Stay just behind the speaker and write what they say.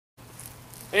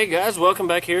Hey guys, welcome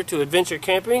back here to Adventure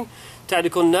Camping.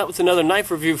 Tactical Nut with another knife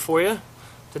review for you.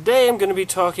 Today I'm going to be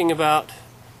talking about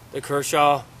the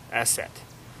Kershaw Asset.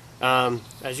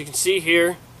 As you can see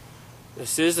here,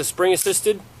 this is the spring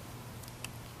assisted.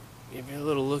 Give you a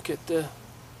little look at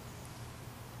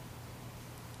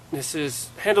this is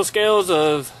handle scales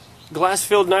of glass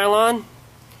filled nylon.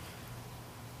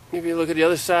 Give you a look at the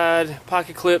other side,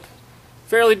 pocket clip,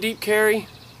 fairly deep carry.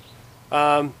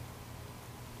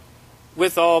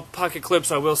 With all pocket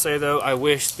clips, I will say though, I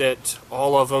wish that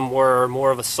all of them were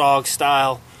more of a SOG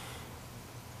style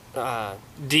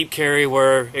deep carry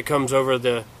where it comes over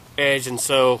the edge, and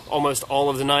so almost all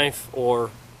of the knife or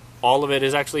all of it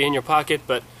is actually in your pocket,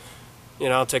 but you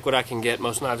know, I'll take what I can get.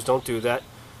 Most knives don't do that.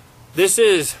 This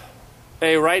is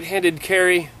a right-handed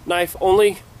carry knife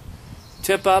only,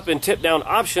 tip up and tip down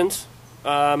options.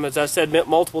 As I said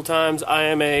multiple times, I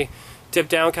am a tip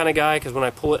down kind of guy because when I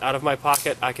pull it out of my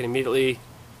pocket, I can immediately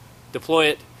deploy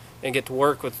it and get to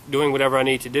work with doing whatever I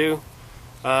need to do.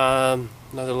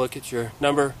 Another look at your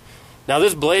number. Now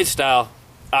this blade style,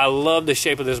 I love the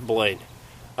shape of this blade.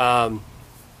 Unfortunately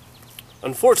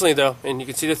though, and you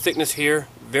can see the thickness here,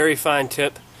 very fine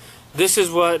tip. This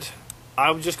is what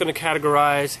I'm just going to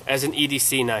categorize as an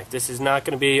EDC knife. This is not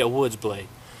going to be a woods blade.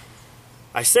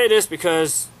 I say this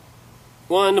because,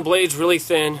 one, the blade's really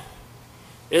thin.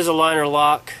 It is a liner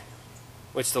lock,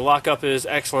 which the lockup is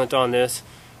excellent on this,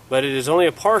 but it is only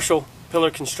a partial pillar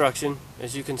construction.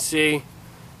 As you can see,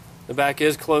 the back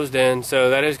is closed in, so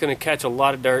that is going to catch a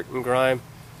lot of dirt and grime.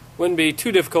 Wouldn't be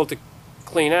too difficult to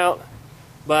clean out,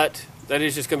 but that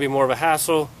is just going to be more of a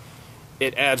hassle.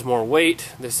 It adds more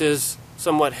weight. This is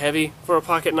somewhat heavy for a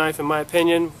pocket knife, in my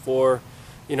opinion, for,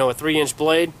 you know, a 3-inch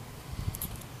blade.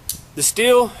 The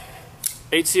steel,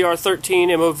 HCR 13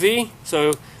 MOV,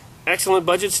 so excellent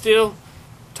budget steel,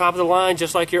 top of the line,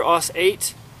 just like your AUS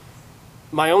 8.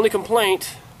 My only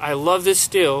complaint, I love this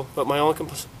steel, but my only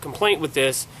complaint with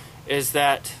this is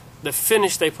that the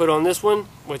finish they put on this one,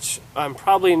 which I'm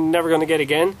probably never going to get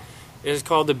again, is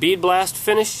called the Bead Blast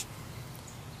finish.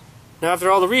 Now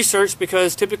after all the research,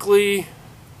 because typically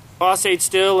AUS 8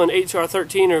 steel and HCR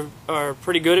 13 are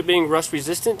pretty good at being rust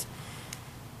resistant,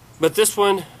 but this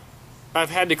one I've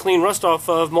had to clean rust off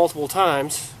of multiple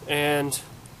times, and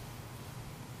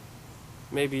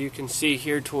maybe you can see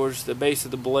here towards the base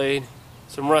of the blade,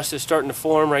 some rust is starting to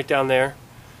form right down there.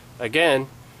 Again,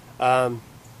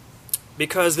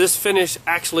 because this finish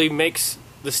actually makes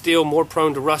the steel more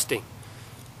prone to rusting.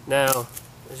 Now,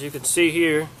 as you can see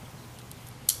here,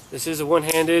 this is a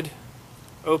one-handed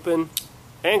open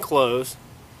and close,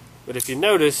 but if you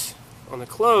notice, on the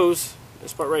close,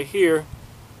 this part right here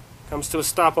comes to a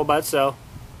stop all by itself,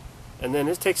 and then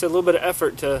it takes a little bit of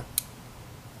effort to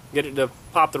get it to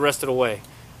pop the rest of the way.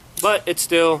 But it's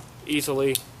still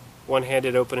easily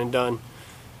one-handed open and done.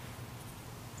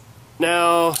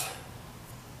 Now,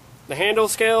 the handle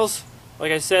scales,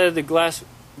 like I said, the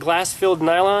glass-filled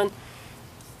nylon,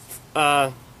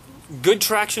 good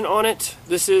traction on it.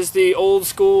 This is the old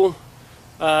school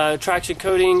traction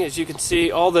coating. As you can see,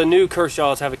 all the new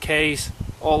Kershaws have a case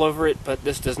all over it, but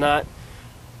this does not.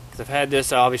 Because I've had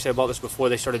this, obviously I bought this before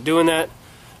they started doing that.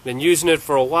 Been using it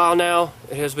for a while now.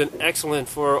 It has been excellent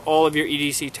for all of your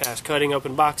EDC tasks: cutting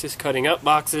open boxes, cutting up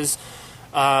boxes,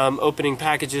 opening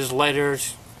packages,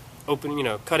 letters,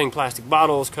 cutting plastic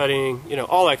bottles, cutting,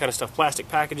 all that kind of stuff, plastic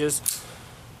packages.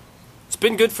 It's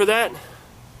been good for that,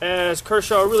 as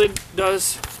Kershaw really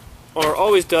does, or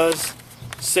always does,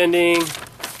 sending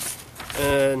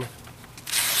an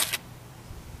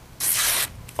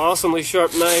awesomely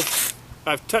sharp knife.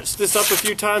 I've touched this up a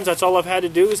few times. That's all I've had to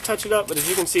do is touch it up, but as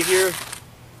you can see here,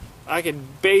 I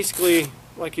could basically,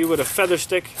 like you would a feather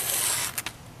stick,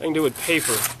 I can do with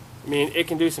paper. I mean, it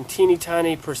can do some teeny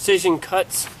tiny precision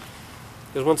cuts,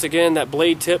 because once again, that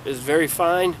blade tip is very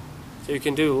fine, so you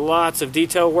can do lots of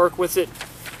detail work with it.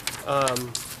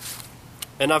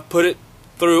 And I've put it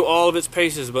through all of its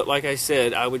paces, but like I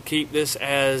said, I would keep this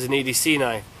as an EDC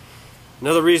knife.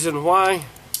 Another reason why,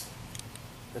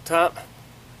 the top,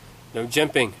 no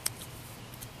jimping.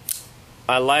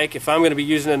 I like, if I'm going to be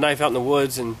using a knife out in the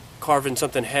woods and carving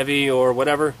something heavy or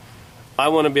whatever, I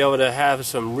want to be able to have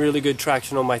some really good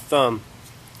traction on my thumb.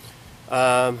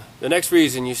 The next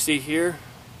reason you see here,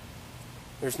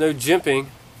 there's no jimping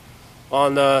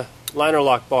on the liner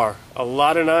lock bar. A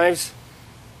lot of knives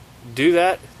do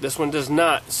that. This one does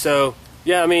not. So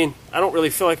yeah, I mean, I don't really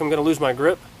feel like I'm going to lose my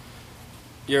grip.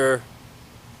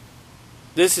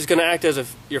 This is going to act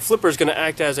as your flipper is going to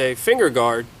act as a finger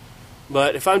guard,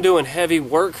 but if I'm doing heavy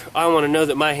work, I want to know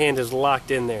that my hand is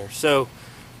locked in there. So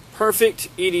perfect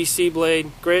EDC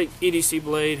blade, great EDC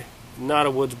blade. not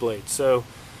a woods blade. So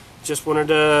just wanted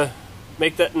to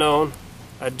make that known.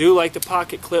 I do like the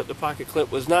pocket clip. The pocket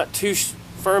clip was not too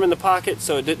firm in the pocket,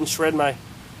 so it didn't shred my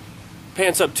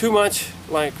pants up too much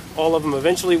like all of them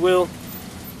eventually will.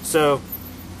 So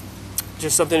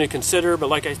just something to consider. But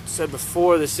like I said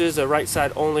before, this is a right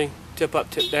side only, tip up,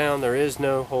 tip down. There is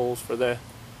no holes for the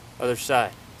other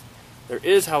side. There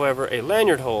is, however, a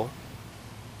lanyard hole,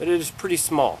 but it is pretty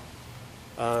small.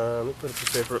 Let me put a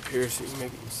piece of paper up here so you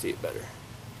maybe can see it better.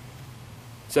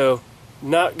 So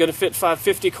not going to fit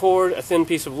 550 cord, a thin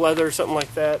piece of leather, something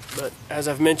like that. But as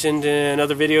I've mentioned in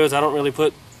other videos, I don't really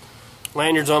put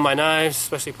lanyards on my knives,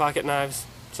 especially pocket knives.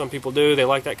 Some people do. They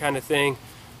like that kind of thing.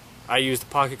 I use the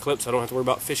pocket clip, so I don't have to worry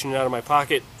about fishing it out of my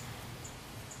pocket.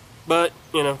 But,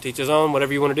 you know, to each his own,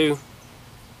 whatever you want to do.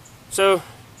 So,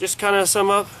 just kind of sum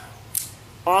up,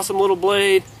 awesome little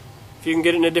blade. If you can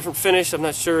get it in a different finish, I'm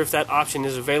not sure if that option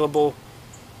is available.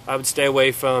 I would stay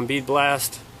away from bead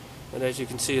blast. And as you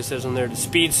can see, it says on there, the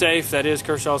speed safe. That is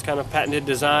Kershaw's kind of patented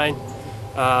design.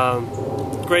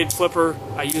 Great flipper.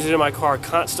 I use it in my car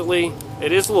constantly.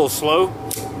 It is a little slow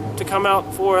to come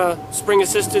out for a spring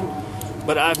assisted,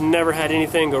 but I've never had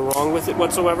anything go wrong with it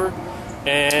whatsoever.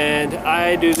 And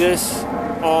I do this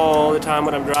all the time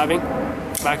when I'm driving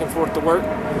back and forth to work.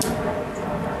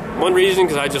 One reason,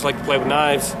 because I just like to play with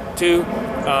knives. Two,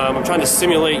 I'm trying to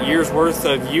simulate years worth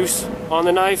of use on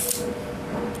the knife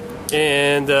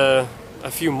and a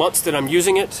few months that I'm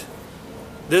using it.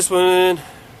 This one,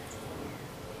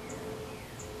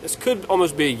 this could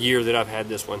almost be a year that I've had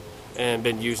this one and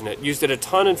been using it. Used it a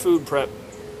ton in food prep,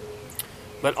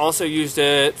 but also used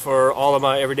it for all of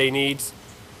my everyday needs.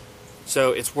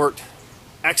 So it's worked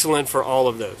excellent for all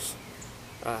of those.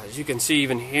 As you can see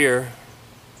even here,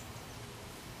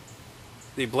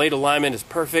 the blade alignment is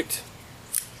perfect.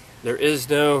 There is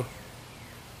no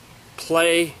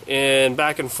play in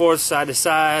back and forth, side to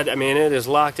side. I mean, it is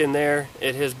locked in there.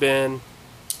 It has been,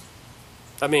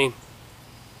 I mean,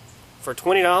 for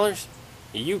 $20,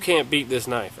 you can't beat this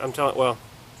knife. I'm telling, well,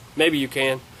 maybe you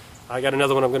can. I got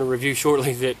another one I'm going to review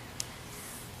shortly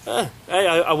that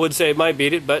I would say it might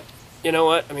beat it, but you know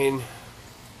what? I mean,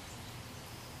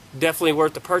 definitely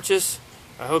worth the purchase.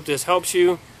 I hope this helps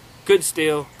you. Good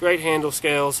steel, great handle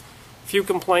scales. Few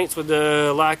complaints with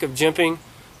the lack of jimping,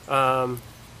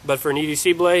 but for an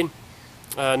EDC blade,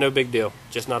 no big deal.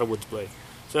 Just not a woods blade.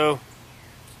 So,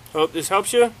 hope this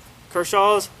helps you.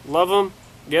 Kershaw's, love them,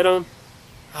 get them.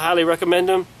 I highly recommend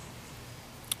them.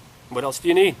 What else do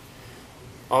you need?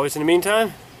 Always in the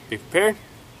meantime, be prepared,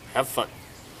 have fun.